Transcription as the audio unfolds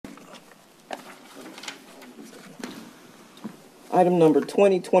Item number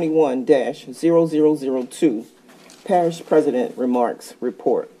 2021-0002, Parish President Remarks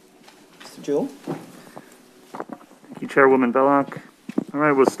Report. Mr. Jewell. Thank you, Chairwoman Belloc. All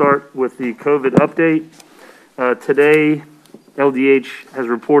right, we'll start with the COVID update. Today, LDH has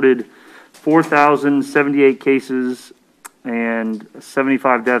reported 4,078 cases and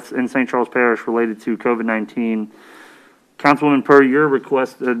 75 deaths in St. Charles Parish related to COVID-19. Councilwoman, per your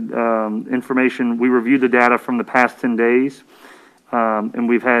requested information, we reviewed the data from the past 10 days, and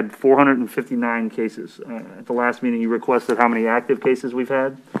we've had 459 cases. At the last meeting, you requested how many active cases we've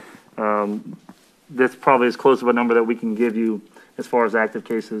had. That's probably as close of a number that we can give you as far as active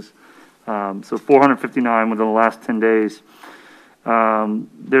cases. So 459 within the last 10 days.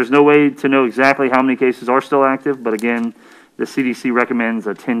 There's no way to know exactly how many cases are still active, but again, the CDC recommends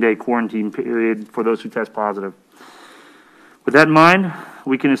a 10-day quarantine period for those who test positive. With that in mind,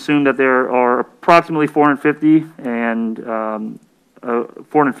 we can assume that there are approximately 450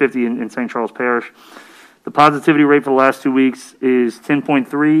 in St. Charles Parish. The positivity rate for the last 2 weeks is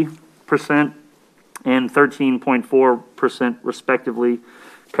 10.3% and 13.4% respectively,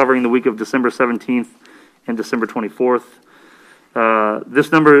 covering the week of December 17th and December 24th.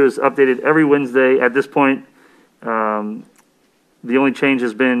 This number is updated every Wednesday. At this point, the only change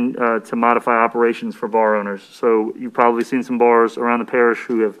has been to modify operations for bar owners. So you've probably seen some bars around the parish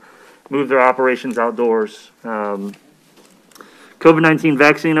who have moved their operations outdoors. COVID-19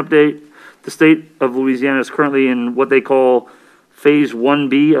 vaccine update. The state of Louisiana is currently in what they call Phase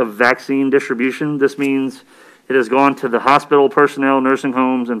 1B of vaccine distribution. This means it has gone to the hospital personnel, nursing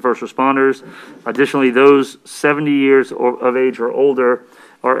homes, and first responders. Additionally, those 70 years of age or older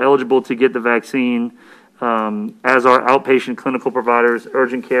are eligible to get the vaccine, as are outpatient clinical providers,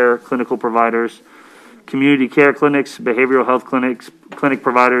 urgent care clinical providers, community care clinics, behavioral health clinics, clinic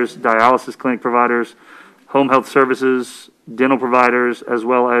providers, dialysis clinic providers, home health services, dental providers, as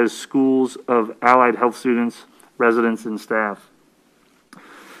well as schools of allied health students, residents, and staff.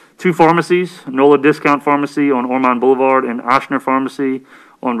 2 pharmacies, NOLA Discount Pharmacy on Ormond Boulevard and Oshner Pharmacy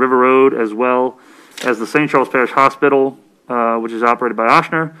on River Road, as well as the St. Charles Parish Hospital, which is operated by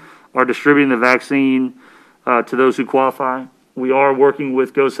Oshner, are distributing the vaccine to those who qualify. We are working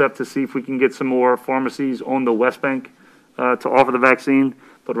with GOSEP to see if we can get some more pharmacies on the West Bank to offer the vaccine,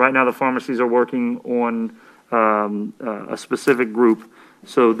 but right now the pharmacies are working on a specific group.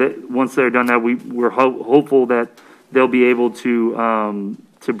 So that once they're done that, we're hopeful that they'll be able to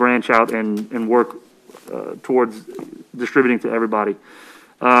branch out and work towards distributing to everybody.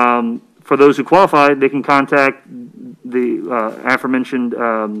 For those who qualify, they can contact the aforementioned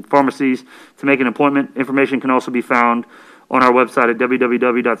pharmacies to make an appointment. Information can also be found on our website at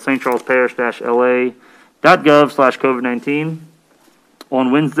www.stcharlesparish-la.gov/COVID-19.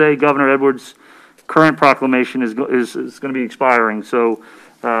 On Wednesday, Governor Edwards' current proclamation is going to be expiring, so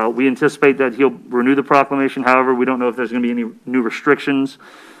we anticipate that he'll renew the proclamation. However, we don't know if there's going to be any new restrictions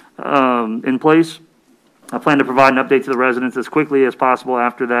in place. I plan to provide an update to the residents as quickly as possible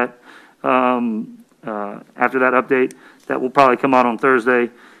after that. After that update, that will probably come out on Thursday,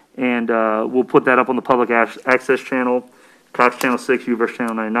 and we'll put that up on the public access channel, Cox Channel 6, Uverse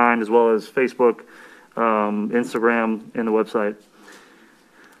Channel 99, as well as Facebook, Instagram, and the website.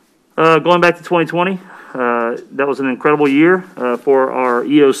 Going back to 2020, that was an incredible year for our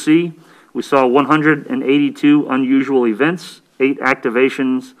EOC. We saw 182 unusual events, 8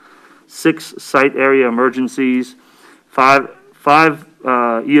 activations, 6 site area emergencies, 5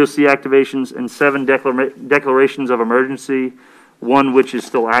 EOC activations, and 7 declarations of emergency, 1 which is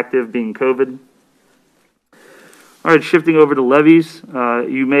still active, being COVID. All right, shifting over to levees.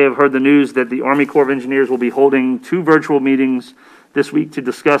 You may have heard the news that the Army Corps of Engineers will be holding 2 virtual meetings this week to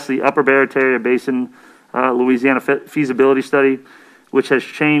discuss the Upper Barataria Basin Louisiana feasibility study, which has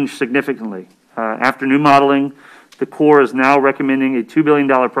changed significantly. After new modeling, the Corps is now recommending a $2 billion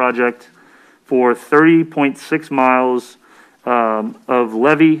project for 30.6 miles of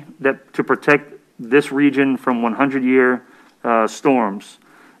levee to protect this region from 100-year storms.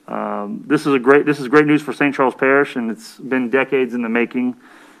 This is great news for St. Charles Parish, and it's been decades in the making.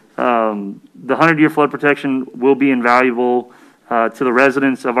 The 100-year flood protection will be invaluable to the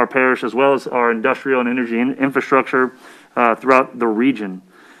residents of our parish, as well as our industrial and energy infrastructure throughout the region.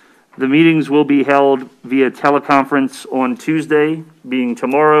 The meetings will be held via teleconference on Tuesday, being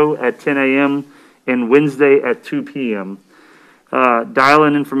tomorrow at 10 a.m., and Wednesday at 2 p.m.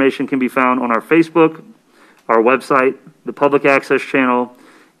 Dial-in information can be found on our Facebook, our website, the public access channel,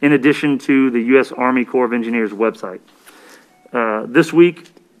 in addition to the U.S. Army Corps of Engineers website. This week,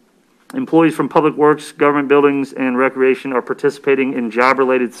 employees from Public Works, Government Buildings, and Recreation are participating in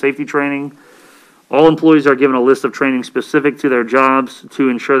job-related safety training. All employees are given a list of training specific to their jobs to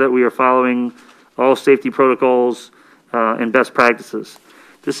ensure that we are following all safety protocols and best practices.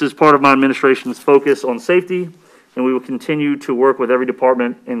 This is part of my administration's focus on safety, and we will continue to work with every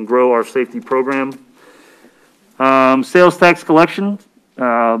department and grow our safety program. Sales tax collection.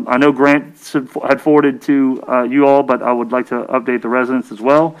 I know Grant had forwarded to you all, but I would like to update the residents as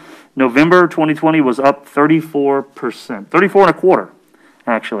well. November 2020 was up 34%, 34 and a quarter,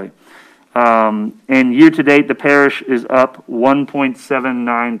 actually. And year to date, the parish is up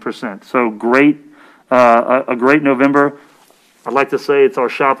 1.79%. So great, a great November. I'd like to say it's our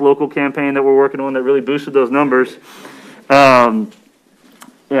Shop Local campaign that we're working on that really boosted those numbers. Yeah,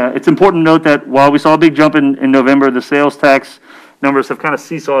 it's important to note that while we saw a big jump in November, the sales tax numbers have kind of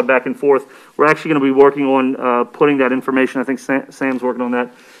seesawed back and forth. We're actually going to be working on putting that information, I think Sam's working on that,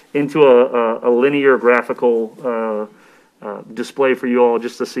 into a linear graphical display for you all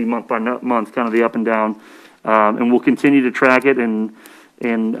just to see month by month kind of the up and down. And we'll continue to track it and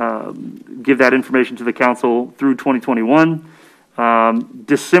give that information to the council through 2021.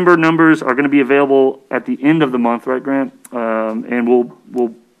 December numbers are going to be available at the end of the month, right, Grant? And will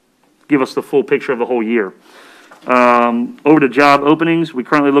give us the full picture of the whole year. Over to job openings, we're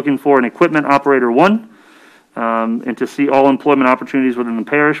currently looking for an equipment operator 1. And to see all employment opportunities within the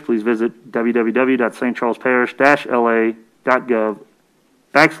parish, please visit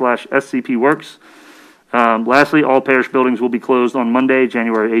www.stcharlesparish-la.gov/SCP-works. Lastly, all parish buildings will be closed on Monday,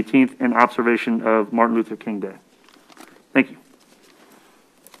 January 18th, in observation of Martin Luther King Day. Thank you.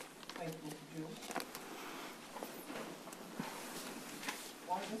 Thank you, Mr. Jewell.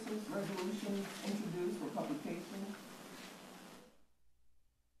 Ordinances, resolutions introduced for publication.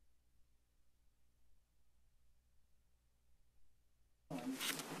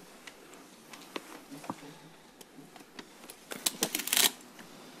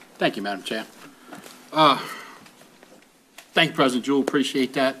 Thank you, Madam Chair. Thank you, President Jewell.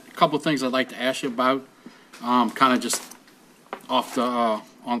 Appreciate that. A couple of things I'd like to ask you about, kind of just off the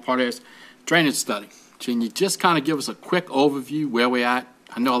on part of this drainage study. Can you just kind of give us a quick overview where we're at?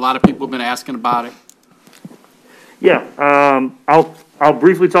 I know a lot of people have been asking about it. Yeah, I'll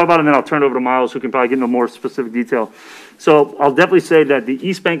briefly talk about it, and then I'll turn it over to Miles, who can probably get into more specific detail. So I'll definitely say that the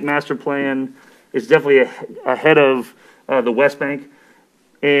East Bank Master Plan is definitely ahead of the West Bank,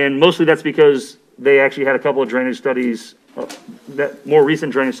 and mostly that's because they actually had a couple of drainage studies, that more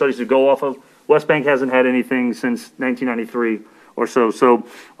recent drainage studies to go off of. West Bank hasn't had anything since 1993 or so, so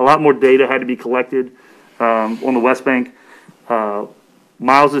a lot more data had to be collected on the West Bank.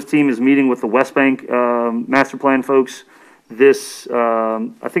 Miles's team is meeting with the West Bank Master Plan folks this,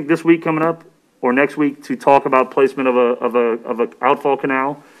 I think this week coming up or next week, to talk about placement of a outfall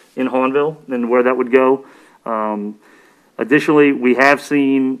canal in Hawnville and where that would go. Additionally, we have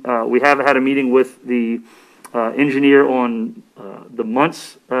had a meeting with the engineer on the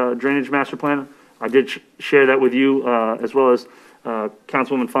Muntz Drainage Master Plan. I did share that with you, as well as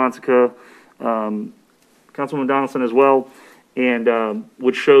Councilwoman Fonseca, Councilwoman Donaldson as well, and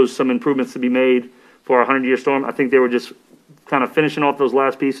which shows some improvements to be made for our 100-year storm. I think they were just kind of finishing off those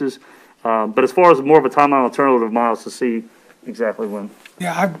last pieces. But as far as more of a timeline, I'll turn it over to Miles to see exactly when.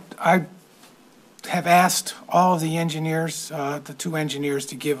 Yeah, I have asked all of the engineers, the two engineers,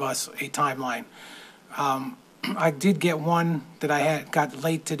 to give us a timeline. I did get one that I got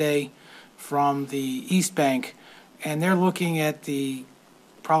late today from the East Bank, and they're looking at the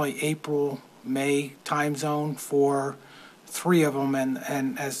probably April, May time zone for 3 of them,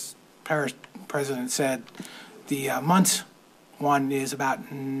 and as Parish President said, the Muntz one is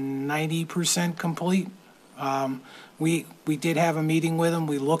about 90% complete. We did have a meeting with them.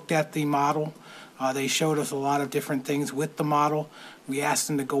 We looked at the model. They showed us a lot of different things with the model. We asked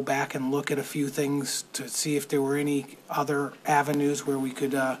them to go back and look at a few things to see if there were any other avenues where we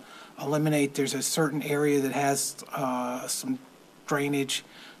could eliminate. There's a certain area that has some drainage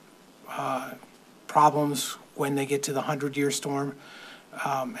problems when they get to the 100-year storm.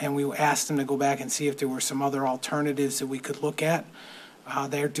 And we asked them to go back and see if there were some other alternatives that we could look at.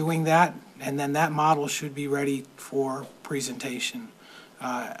 They're doing that, and then that model should be ready for presentation.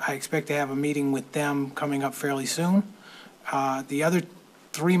 I expect to have a meeting with them coming up fairly soon. The other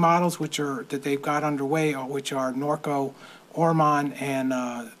 3 models that they've got underway, which are Norco, Ormond, and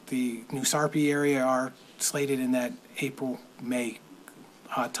the New Sarpy area, are slated in that April-May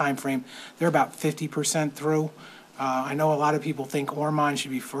timeframe. They're about 50% through. I know a lot of people think Ormond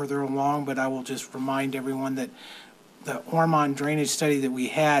should be further along, but I will just remind everyone that the Ormond drainage study that we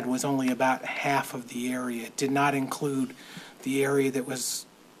had was only about half of the area. It did not include the area that was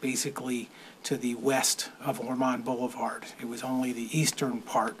basically to the west of Ormond Boulevard. It was only the eastern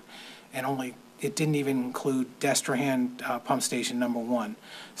part, and only it didn't even include Destrehan Pump Station number 1.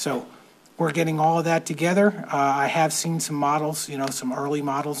 So we're getting all of that together. I have seen some models, some early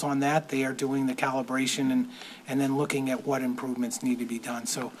models on that. They are doing the calibration and then looking at what improvements need to be done.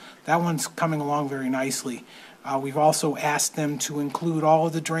 So that one's coming along very nicely. We've also asked them to include all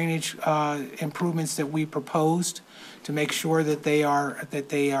of the drainage improvements that we proposed to make sure that they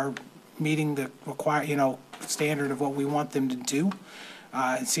are meeting the standard of what we want them to do,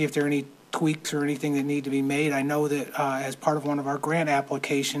 and see if there are any tweaks or anything that need to be made. I know that as part of one of our grant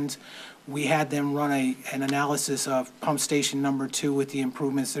applications, we had them run an analysis of pump station number 2 with the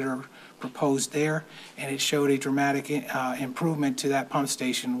improvements that are proposed there, and it showed a dramatic improvement to that pump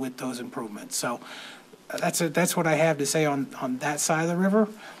station with those improvements. So that's what I have to say on that side of the river.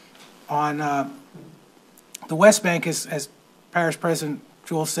 On the West Bank, as Parish President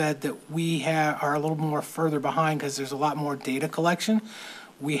Jewell said, that we are a little more further behind because there's a lot more data collection.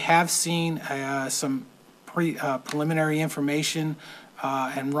 We have seen some preliminary information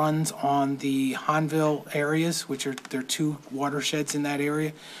and runs on the Hanville areas, which are there are 2 watersheds in that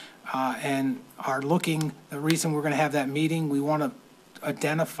area, and are looking. The reason we're going to have that meeting, we want to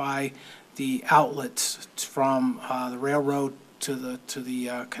identify the outlets from the railroad to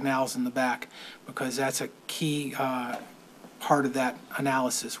the canals in the back, because that's a key part of that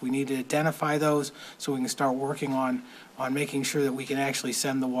analysis. We need to identify those so we can start working on making sure that we can actually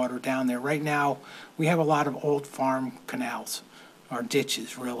send the water down there. Right now, we have a lot of old farm canals, or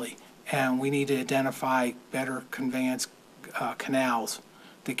ditches really, and we need to identify better conveyance canals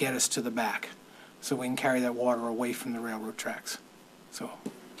to get us to the back so we can carry that water away from the railroad tracks. So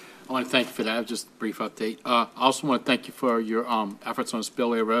I want to thank you for that. Just a brief update. I also want to thank you for your efforts on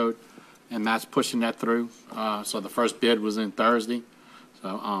Spillway Road, and Matt's pushing that through. So the first bid was in Thursday.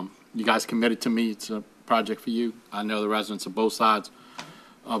 So you guys committed to me. It's a project for you. I know the residents of both sides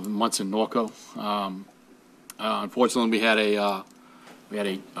of Munson Norco. Unfortunately, we had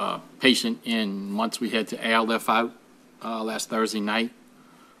a patient in Munson we had to airlift out last Thursday night.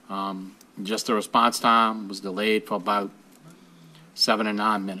 Just the response time was delayed for about 7 or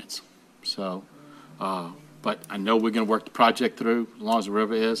 9 minutes. So, but I know we're going to work the project through as long as the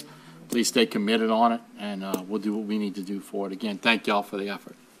river is. Please stay committed on it, and we'll do what we need to do for it. Again, thank y'all for the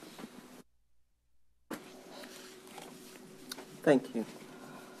effort. Thank you.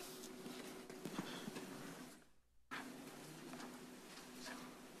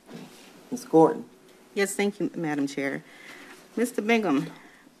 Ms. Gordon. Yes, thank you, Madam Chair. Mr. Bingham,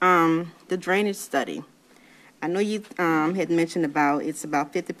 the drainage study. I know you had mentioned it's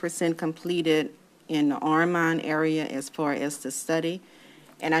about 50% completed in the Armand area as far as the study.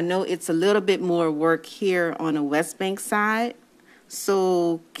 And I know it's a little bit more work here on the West Bank side.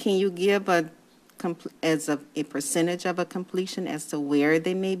 So can you give a percentage of a completion as to where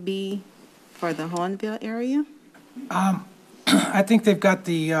they may be for the Hornville area? I think they've got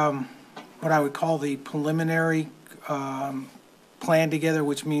the what I would call the preliminary plan together,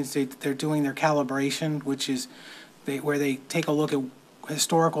 which means they're doing their calibration, which is where they take a look at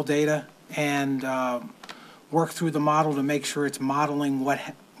historical data and work through the model to make sure it's modeling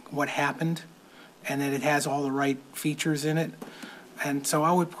what happened and that it has all the right features in it. And so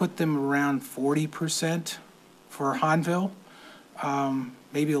I would put them around 40% for Hanville,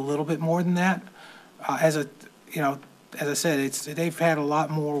 maybe a little bit more than that. As I said, they've had a lot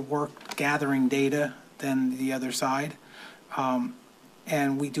more work gathering data than the other side.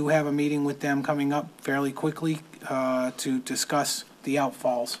 And we do have a meeting with them coming up fairly quickly to discuss the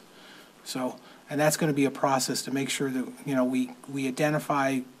outfalls. So, and that's going to be a process to make sure that we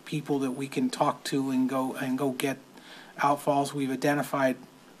identify people that we can talk to and go get outfalls. We've identified.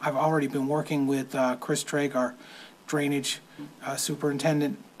 I've already been working with Chris Trigg, our drainage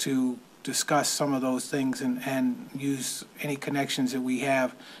superintendent, to discuss some of those things and use any connections that we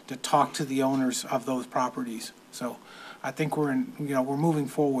have to talk to the owners of those properties. So I think we're moving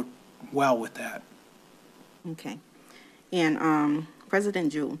forward well with that. Okay. And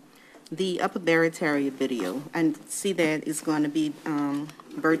President Jewell, the Upper Barrett-Terry video, I see that it's going to be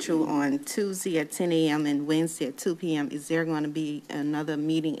virtual on Tuesday at 10 a.m. and Wednesday at 2 p.m. Is there going to be another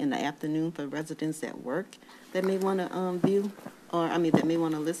meeting in the afternoon for residents at work that may want to view? Or, that may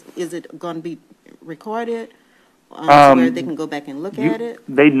want to listen? Is it going to be recorded to where they can go back and look at it?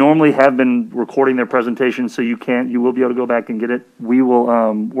 They normally have been recording their presentation, so you will be able to go back and get it. We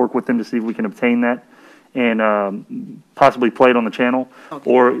will work with them to see if we can obtain that and possibly play it on the channel, okay,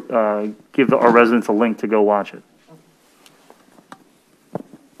 or give our residents a link to go watch it.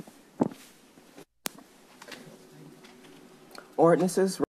 Ordinances.